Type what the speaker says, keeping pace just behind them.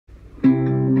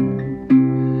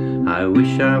I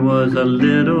wish I was a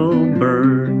little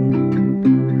bird.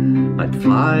 I'd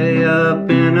fly up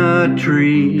in a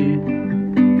tree.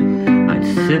 I'd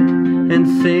sit and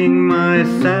sing my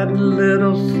sad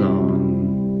little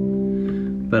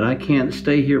song, but I can't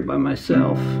stay here by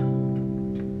myself.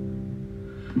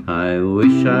 I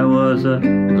wish I was a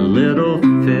little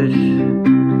fish.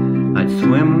 I'd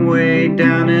swim way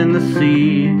down in the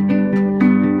sea.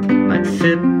 I'd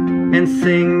sit and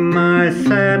sing my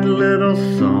sad little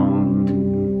song,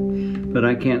 but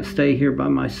I can't stay here by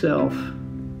myself.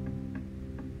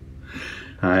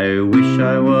 I wish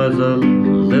I was a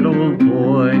little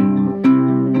boy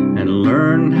and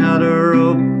learn how to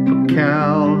rope a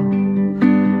cow.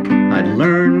 I'd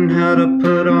learn how to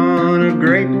put on a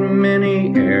great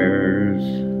many airs,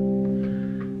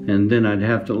 and then I'd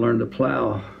have to learn to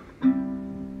plow.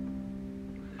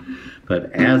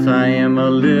 But as I am a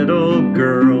little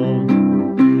girl,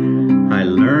 I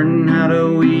learn how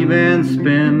to weave and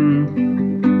spin.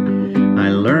 I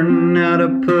learn how to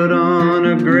put on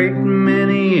a great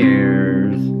many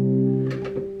airs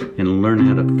and learn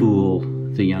how to fool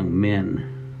the young men.